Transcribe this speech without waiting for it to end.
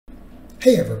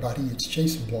Hey everybody, it's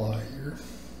Jason Blaha here.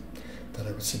 Thought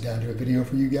I would sit down and do a video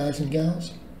for you guys and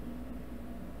gals.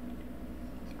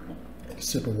 Take a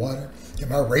sip of water,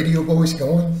 get my radio voice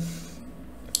going.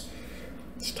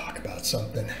 Let's talk about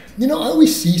something. You know, I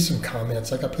always see some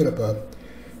comments, like I put up a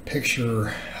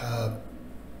picture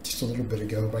just a little bit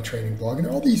ago of my training blog, and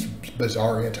all these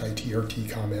bizarre anti-TRT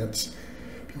comments.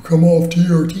 People come off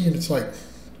TRT, and it's like,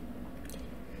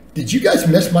 did you guys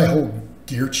miss my whole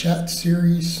Gear Chat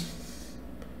series?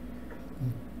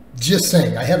 Just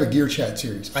saying, I have a Gear Chat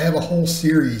series. I have a whole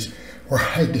series where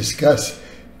I discuss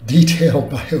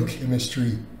detailed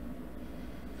biochemistry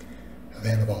of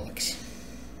anabolics.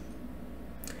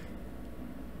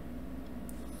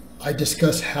 I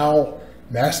discuss how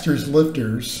masters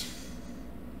lifters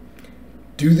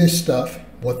do this stuff,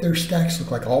 what their stacks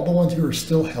look like, all the ones who are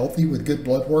still healthy with good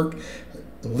blood work,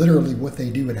 literally what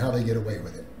they do and how they get away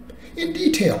with it. In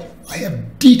detail, I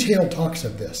have detailed talks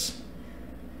of this.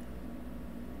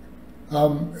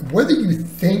 Whether you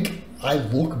think I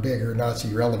look big or not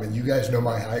is irrelevant. You guys know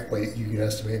my height, weight, you can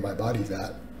estimate my body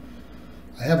fat.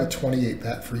 I have a 28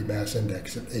 fat-free mass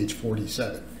index at age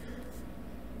 47.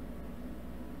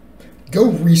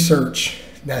 Go research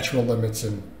natural limits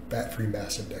and fat-free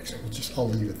mass index, and I'll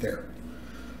leave it there.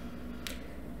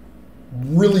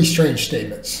 Really strange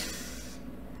statements.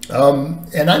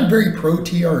 And I'm very pro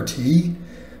TRT,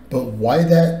 but why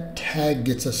that tag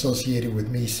gets associated with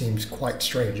me seems quite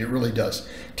strange. It really does.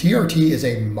 TRT is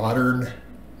a modern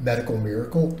medical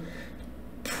miracle.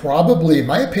 Probably, in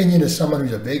my opinion, as someone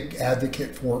who's a big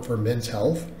advocate for men's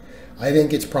health, I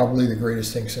think it's probably the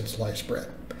greatest thing since sliced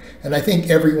bread. And I think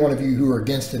every one of you who are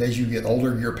against it, as you get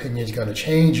older, your opinion is going to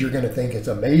change. You're going to think it's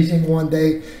amazing one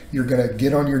day. You're going to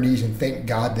get on your knees and thank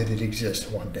God that it exists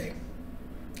one day.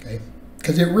 Okay?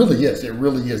 Because it really is. It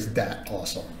really is that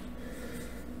awesome.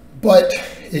 But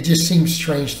it just seems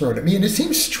strange thrown at me. And it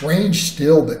seems strange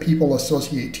still that people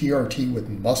associate TRT with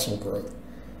muscle growth.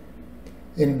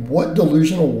 In what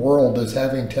delusional world does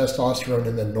having testosterone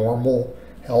in the normal,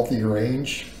 healthy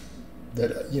range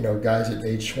that, you know, guys at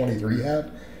age 23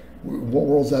 have? What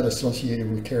world is that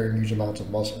associated with carrying huge amounts of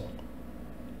muscle?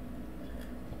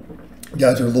 You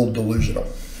guys are a little delusional.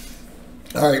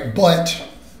 All right, but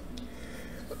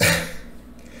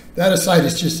that aside,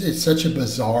 it's such a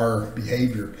bizarre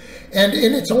behavior. And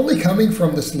it's only coming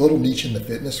from this little niche in the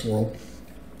fitness world.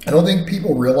 I don't think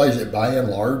people realize it by and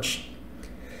large.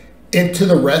 And to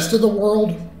the rest of the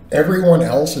world, everyone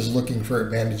else is looking for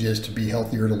advantages to be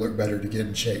healthier, to look better, to get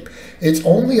in shape. It's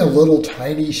only a little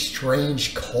tiny,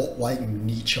 strange, cult-like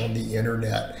niche on the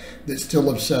internet that still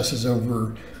obsesses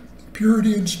over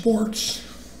purity in sports.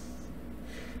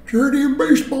 Purity in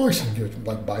baseball. I think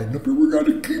like Biden up here, we got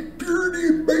to keep purity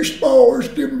in baseball. It's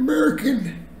the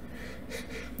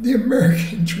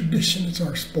American tradition. It's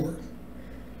our sport.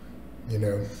 You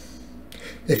know,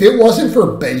 if it wasn't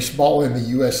for baseball in the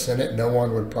U.S. Senate, no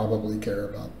one would probably care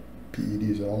about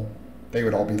PEDs at all. They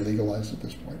would all be legalized at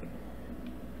this point,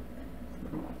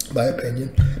 my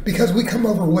opinion. Because we come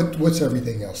over what's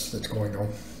everything else that's going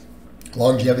on.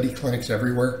 Longevity clinics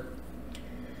everywhere.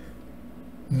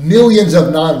 Millions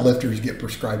of non-lifters get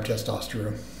prescribed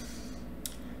testosterone.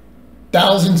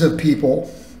 Thousands of people,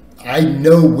 I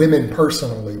know women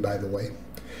personally, by the way,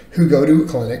 who go to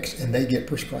clinics and they get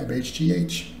prescribed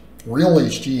HGH, real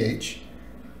HGH,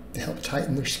 to help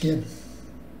tighten their skin,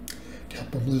 to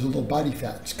help them lose a little body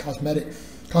fat. It's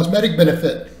cosmetic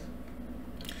benefit.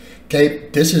 Okay,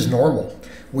 this is normal.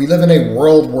 We live in a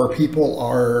world where people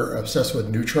are obsessed with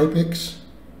nootropics,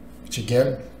 which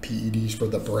again, PEDs for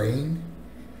the brain.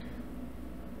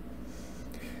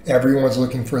 Everyone's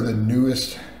looking for the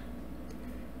newest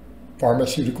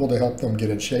pharmaceutical to help them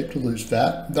get in shape, to lose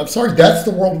fat. I'm sorry, that's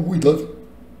the world we live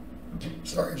in.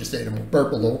 Sorry, I just ate a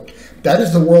burp a little. That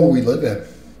is the world we live in.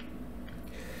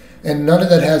 And none of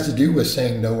that has to do with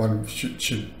saying no one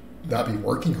should not be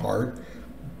working hard.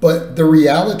 But the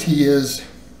reality is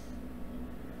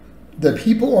the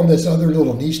people on this other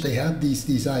little niche, they have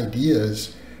these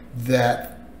ideas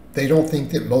that they don't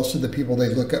think that most of the people they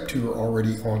look up to are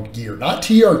already on gear. Not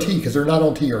TRT, because they're not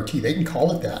on TRT. They can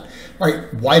call it that.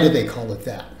 Right? Why do they call it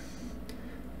that?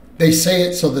 They say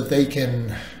it so that they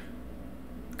can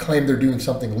claim they're doing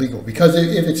something legal. Because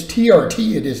if it's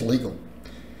TRT, it is legal.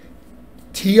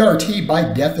 TRT,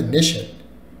 by definition,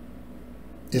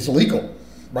 is legal,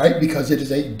 right? Because it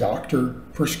is a doctor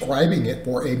prescribing it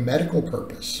for a medical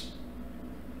purpose.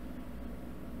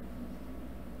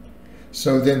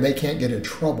 So then they can't get in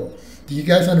trouble. Do you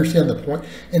guys understand the point?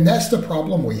 And that's the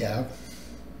problem we have.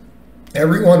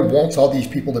 Everyone wants all these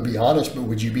people to be honest, but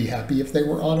would you be happy if they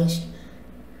were honest?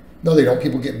 No, they don't.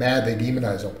 People get mad. They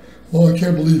demonize them. Well, I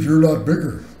can't believe you're not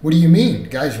bigger. What do you mean?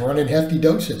 Guy's running hefty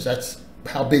doses. That's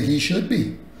how big he should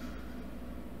be.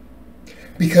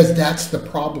 Because that's the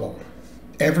problem.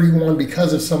 Everyone,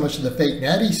 because of so much of the fake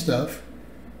natty stuff,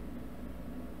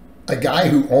 a guy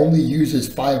who only uses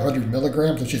 500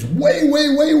 milligrams, which is way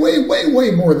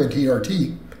more than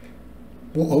TRT,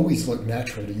 will always look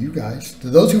natural to you guys. To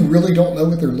those who really don't know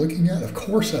what they're looking at, of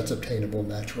course that's obtainable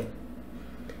natural.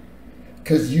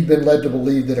 Because you've been led to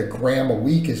believe that a gram a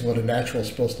week is what a natural is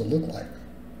supposed to look like.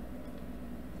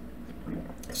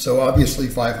 So obviously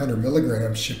 500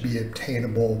 milligrams should be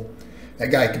obtainable. That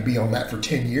guy could be on that for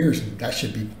 10 years, and that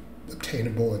should be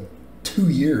obtainable in 2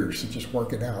 years of just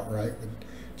working out, right? With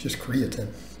just creatine.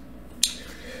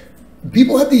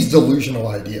 People have these delusional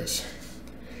ideas.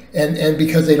 And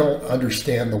because they don't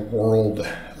understand the world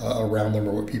around them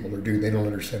or what people are doing, they don't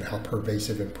understand how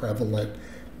pervasive and prevalent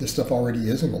this stuff already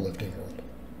is in the lifting world.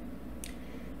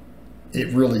 It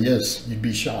really is. You'd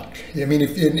be shocked. I mean,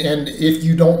 if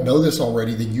you don't know this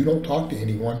already, then you don't talk to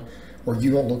anyone, or you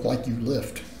don't look like you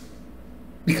lift.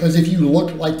 Because if you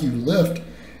look like you lift,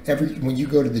 when you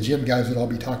go to the gym, guys would all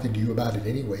be talking to you about it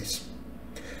anyways.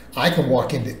 I can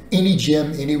walk into any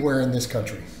gym anywhere in this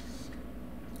country.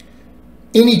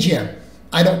 Any gym.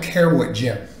 I don't care what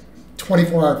gym.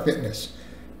 24-hour fitness.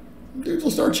 Dudes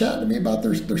will start chatting to me about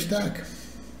their stack.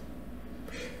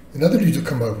 And other dudes will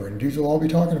come over and dudes will all be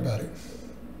talking about it.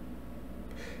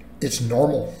 It's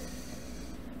normal.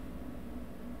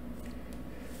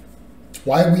 It's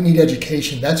why we need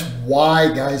education. That's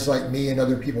why guys like me and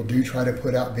other people do try to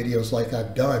put out videos like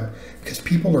I've done, because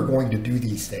people are going to do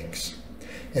these things.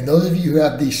 And those of you who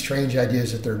have these strange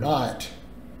ideas that they're not,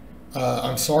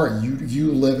 I'm sorry,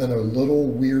 you live in a little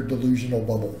weird delusional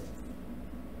bubble.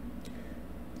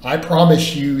 I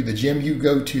promise you, the gym you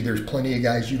go to, there's plenty of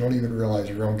guys you don't even realize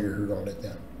are on gear who are on it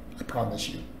then. I promise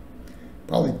you.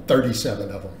 Probably 37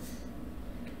 of them.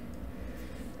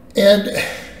 And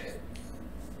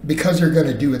because they're going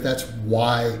to do it, that's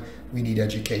why we need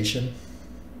education,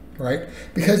 right?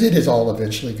 Because it is all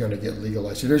eventually going to get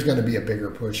legalized. So there's going to be a bigger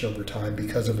push over time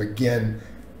because of, again,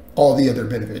 all the other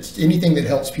benefits. Anything that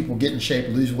helps people get in shape,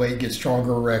 lose weight, get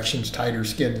stronger erections, tighter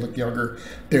skin, look younger,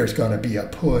 there's going to be a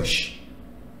push.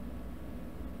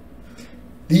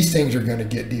 These things are going to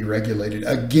get deregulated.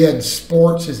 Again,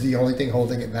 sports is the only thing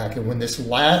holding it back. And when this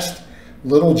last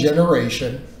little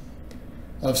generation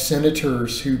of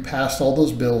senators who passed all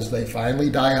those bills, they finally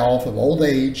die off of old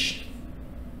age.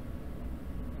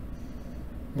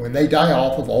 When they die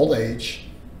off of old age,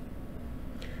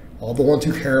 all the ones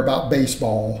who care about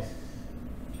baseball,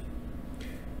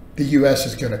 the U.S.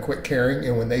 is going to quit caring.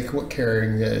 And when they quit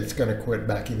caring, it's going to quit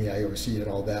backing the IOC and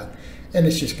all that. And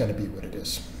it's just going to be what it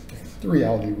is. The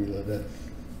reality we live in.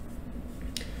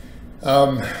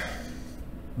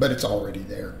 But it's already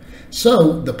there.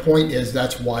 So the point is,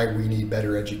 that's why we need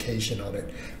better education on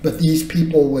it. But these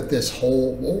people with this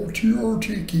whole, oh,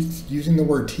 TRT, keeps using the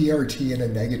word TRT in a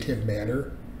negative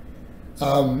manner.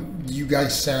 You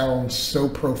guys sound so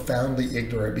profoundly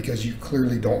ignorant because you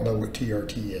clearly don't know what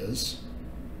TRT is.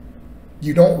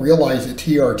 You don't realize that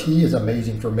TRT is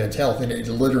amazing for men's health, and it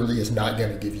literally is not going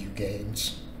to give you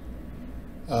gains.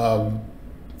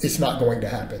 It's not going to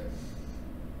happen.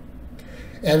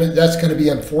 And that's going to be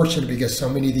unfortunate because so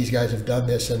many of these guys have done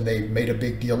this and they've made a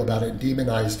big deal about it and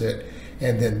demonized it.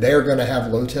 And then they're going to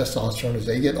have low testosterone as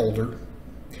they get older.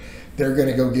 They're going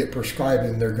to go get prescribed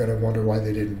and they're going to wonder why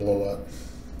they didn't blow up.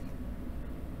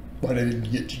 Why they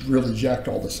didn't get really jacked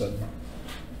all of a sudden.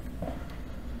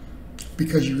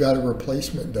 Because you got a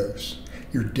replacement dose.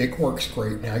 Your dick works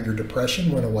great now. Your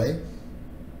depression went away.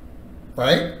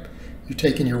 Right? You're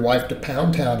taking your wife to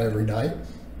Pound Town every night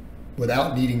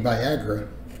without needing Viagra.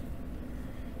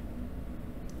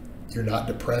 You're not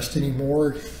depressed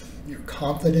anymore. You're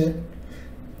confident,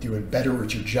 doing better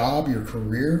at your job, your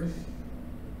career,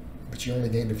 but you only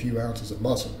gained a few ounces of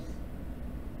muscle.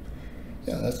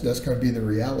 Yeah, that's going to be the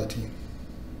reality.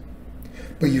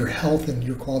 But your health and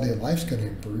your quality of life is going to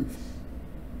improve.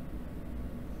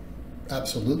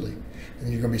 Absolutely.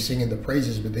 And you're going to be singing the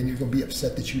praises, but then you're going to be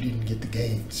upset that you didn't get the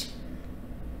gains.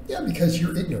 Yeah, because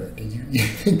you're ignorant and you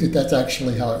think that that's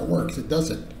actually how it works. It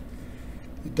doesn't.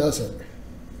 It doesn't.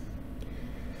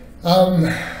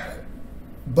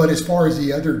 But as far as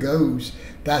the other goes,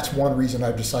 that's one reason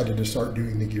I've decided to start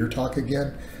doing the Gear Talk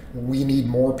again. We need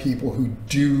more people who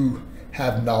do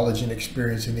have knowledge and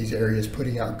experience in these areas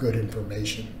putting out good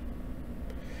information.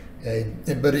 Okay?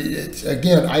 But it's,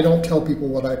 again, I don't tell people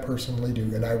what I personally do,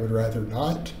 and I would rather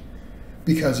not.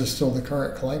 because it's still the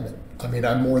current climate. I mean,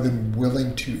 I'm more than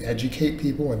willing to educate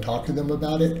people and talk to them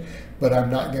about it, but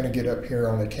I'm not going to get up here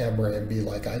on a camera and be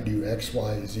like, I do X,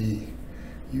 Y, Z.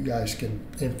 You guys can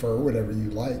infer whatever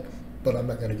you like, but I'm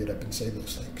not going to get up and say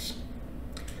those things.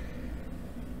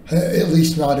 At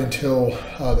least not until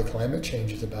the climate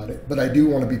changes about it. But I do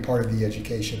want to be part of the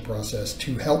education process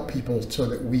to help people so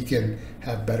that we can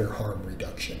have better harm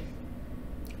reduction.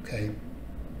 Okay?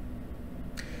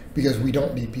 Because we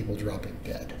don't need people dropping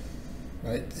dead.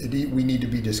 Right? We need to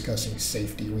be discussing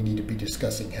safety. We need to be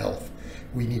discussing health.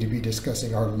 We need to be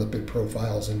discussing our lipid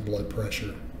profiles and blood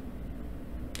pressure.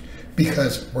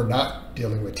 Because we're not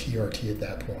dealing with TRT at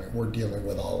that point. We're dealing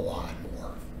with a lot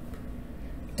more.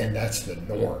 And that's the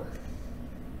norm.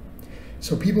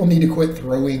 So people need to quit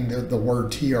throwing the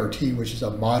word TRT, which is a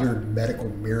modern medical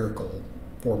miracle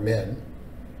for men.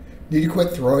 Need to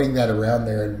quit throwing that around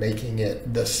there and making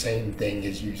it the same thing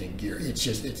as using gear.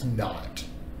 It's not.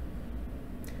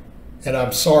 And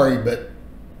I'm sorry, but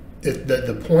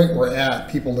the point we're at,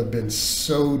 people have been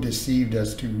so deceived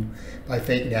by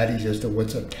fake natties as to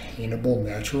what's obtainable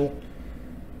natural,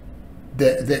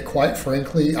 that quite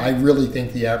frankly, I really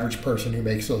think the average person who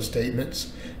makes those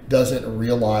statements doesn't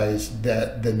realize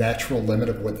that the natural limit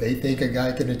of what they think a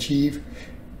guy can achieve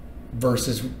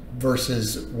versus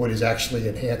what is actually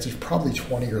enhanced is probably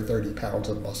 20 or 30 pounds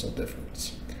of muscle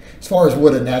difference. As far as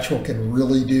what a natural can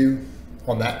really do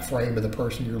on that frame of the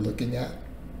person you're looking at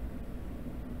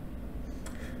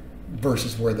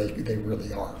versus where they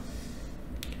really are.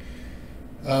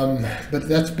 But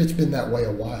it's been that way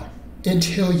a while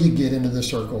until you get into the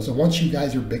circles. And once you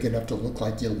guys are big enough to look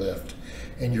like you lift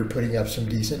and you're putting up some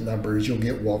decent numbers, you'll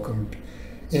get welcomed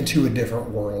into a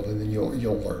different world, and then you'll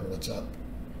learn what's up.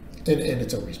 And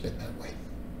it's always been that way.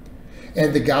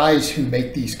 And the guys who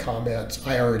make these comments,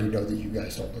 I already know that you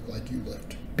guys don't look like you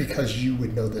lift, because you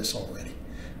would know this already,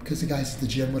 because the guys at the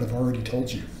gym would have already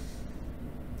told you.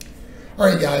 All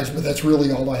right, guys, but that's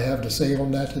really all I have to say on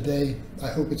that today. I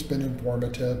hope it's been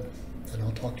informative, and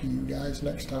I'll talk to you guys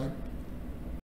next time.